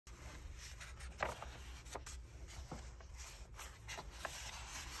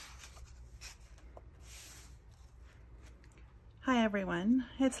Hi everyone,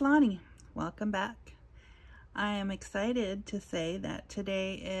 it's Lonnie. Welcome back. I am excited to say that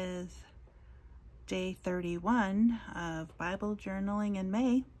today is day 31 of Bible journaling in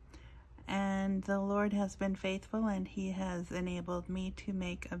May, and the Lord has been faithful and He has enabled me to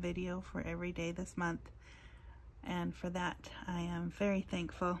make a video for every day this month, and for that I am very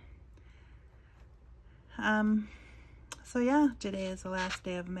thankful. Today is the last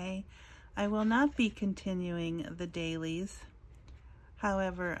day of May. I will not be continuing the dailies.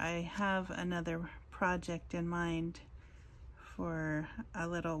 However, I have another project in mind for a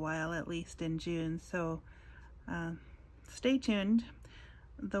little while, at least in June, so stay tuned.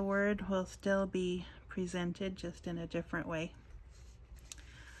 The word will still be presented, just in a different way.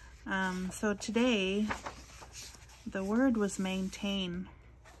 So today, the word was maintain,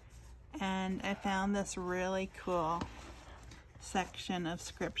 and I found this really cool section of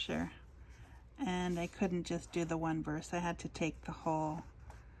scripture. And I couldn't just do the one verse. I had to take the whole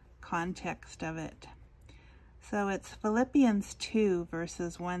context of it. So it's Philippians 2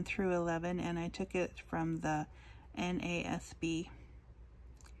 verses 1 through 11, and I took it from the NASB.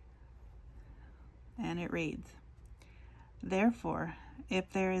 And it reads, "Therefore, if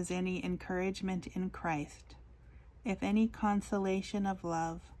there is any encouragement in Christ, if any consolation of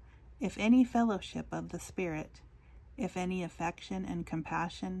love, if any fellowship of the Spirit, if any affection and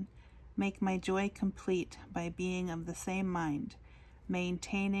compassion, make my joy complete by being of the same mind,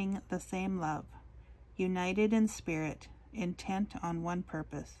 maintaining the same love, united in spirit, intent on one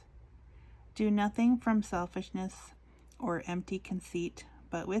purpose. Do nothing from selfishness or empty conceit,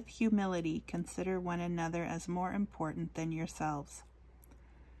 but with humility consider one another as more important than yourselves.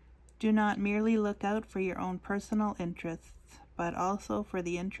 Do not merely look out for your own personal interests, but also for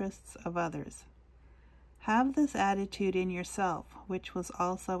the interests of others. Have this attitude in yourself, which was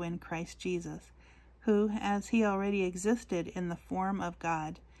also in Christ Jesus, who, as he already existed in the form of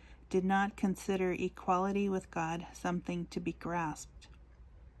God, did not consider equality with God something to be grasped,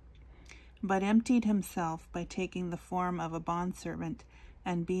 but emptied himself by taking the form of a bondservant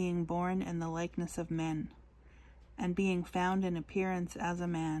and being born in the likeness of men. And being found in appearance as a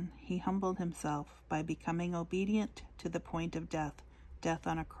man, he humbled himself by becoming obedient to the point of death, death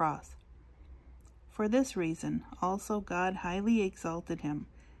on a cross. For this reason also God highly exalted him,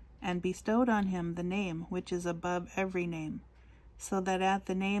 and bestowed on him the name which is above every name, so that at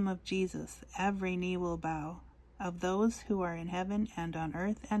the name of Jesus every knee will bow, of those who are in heaven and on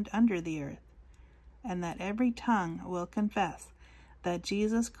earth and under the earth, and that every tongue will confess that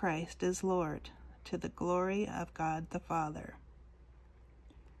Jesus Christ is Lord, to the glory of God the Father."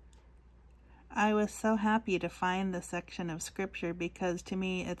 I was so happy to find this section of scripture because to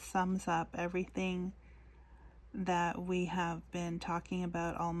me it sums up everything that we have been talking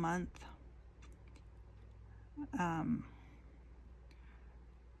about all month. And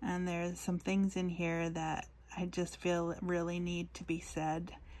there's some things in here that I just feel really need to be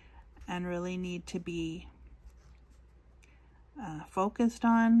said and really need to be focused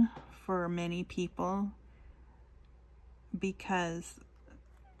on for many people, because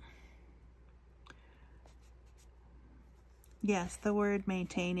yes, the word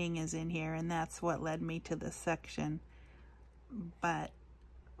maintaining is in here, and that's what led me to this section. But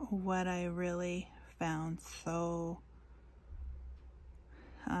what I really found so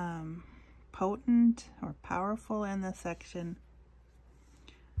potent or powerful in this section,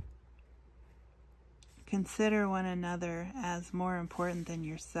 consider one another as more important than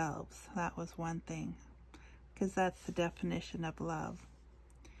yourselves. That was one thing, because that's the definition of love.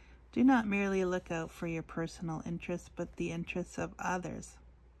 Do not merely look out for your personal interests, but the interests of others.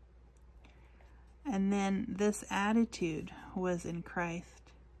 And then this attitude was in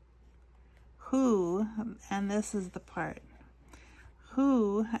Christ, who, and this is the part,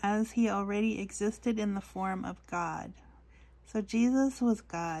 who, as he already existed in the form of God. So Jesus was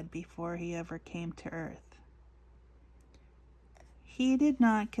God before he ever came to earth. He did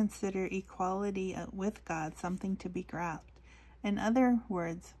not consider equality with God something to be grasped. In other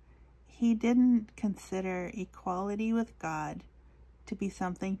words, he didn't consider equality with God to be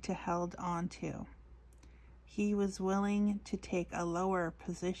something to hold on to. He was willing to take a lower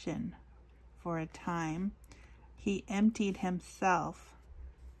position for a time. He emptied himself.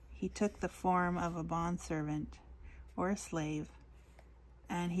 He took the form of a bondservant or a slave,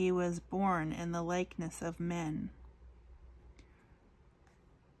 and he was born in the likeness of men.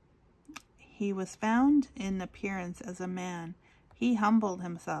 He was found in appearance as a man. He humbled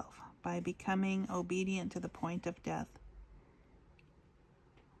himself by becoming obedient to the point of death.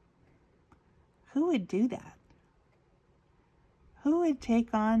 Who would do that? Who would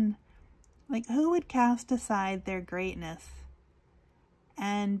take on, who would cast aside their greatness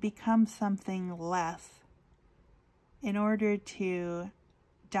and become something less in order to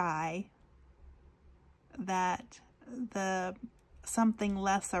die, that the something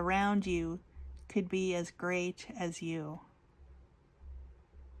less around you could be as great as you.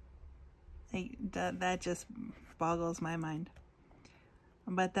 That just boggles my mind.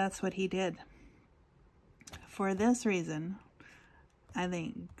 But that's what he did. For this reason, I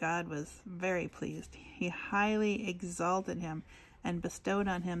think God was very pleased. He highly exalted him and bestowed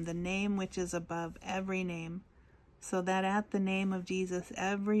on him the name which is above every name, so that at the name of Jesus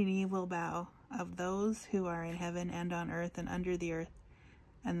every knee will bow, of those who are in heaven and on earth and under the earth,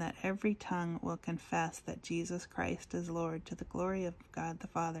 and that every tongue will confess that Jesus Christ is Lord, to the glory of God the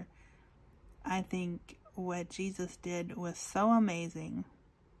Father. I think what Jesus did was so amazing,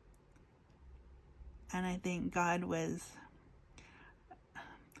 and I think God was,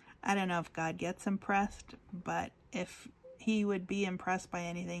 I don't know if God gets impressed, but if he would be impressed by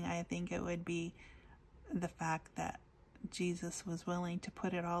anything, I think it would be the fact that Jesus was willing to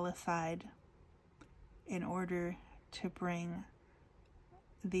put it all aside in order to bring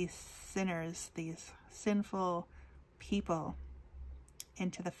these sinners, these sinful people,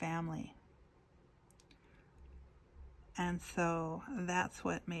 into the family. And so that's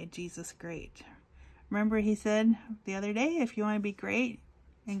what made Jesus great. Remember, he said the other day, if you want to be great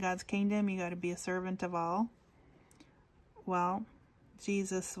in God's kingdom, you got to be a servant of all. Well,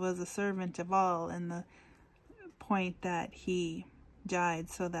 Jesus was a servant of all in the point that he died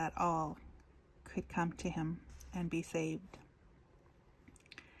so that all could come to him and be saved.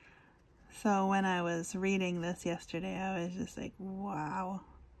 So when I was reading this yesterday, I was just like, wow.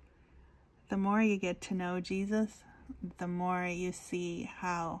 The more you get to know Jesus, the more you see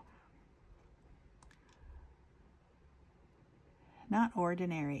how not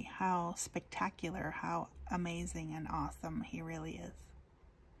ordinary, how spectacular, how amazing and awesome he really is.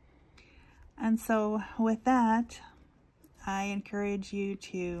 And so with that, I encourage you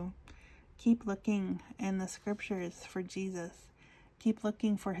to keep looking in the scriptures for Jesus. Keep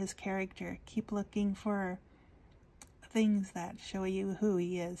looking for his character. Keep looking for things that show you who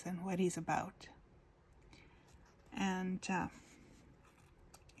he is and what he's about. And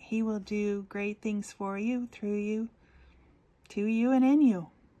he will do great things for you, through you, to you, and in you.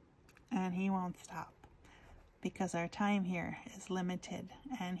 And he won't stop, because our time here is limited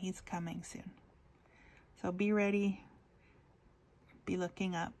and he's coming soon. So be ready, be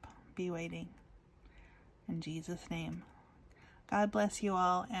looking up, be waiting. In Jesus' name. God bless you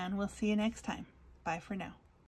all, and we'll see you next time. Bye for now.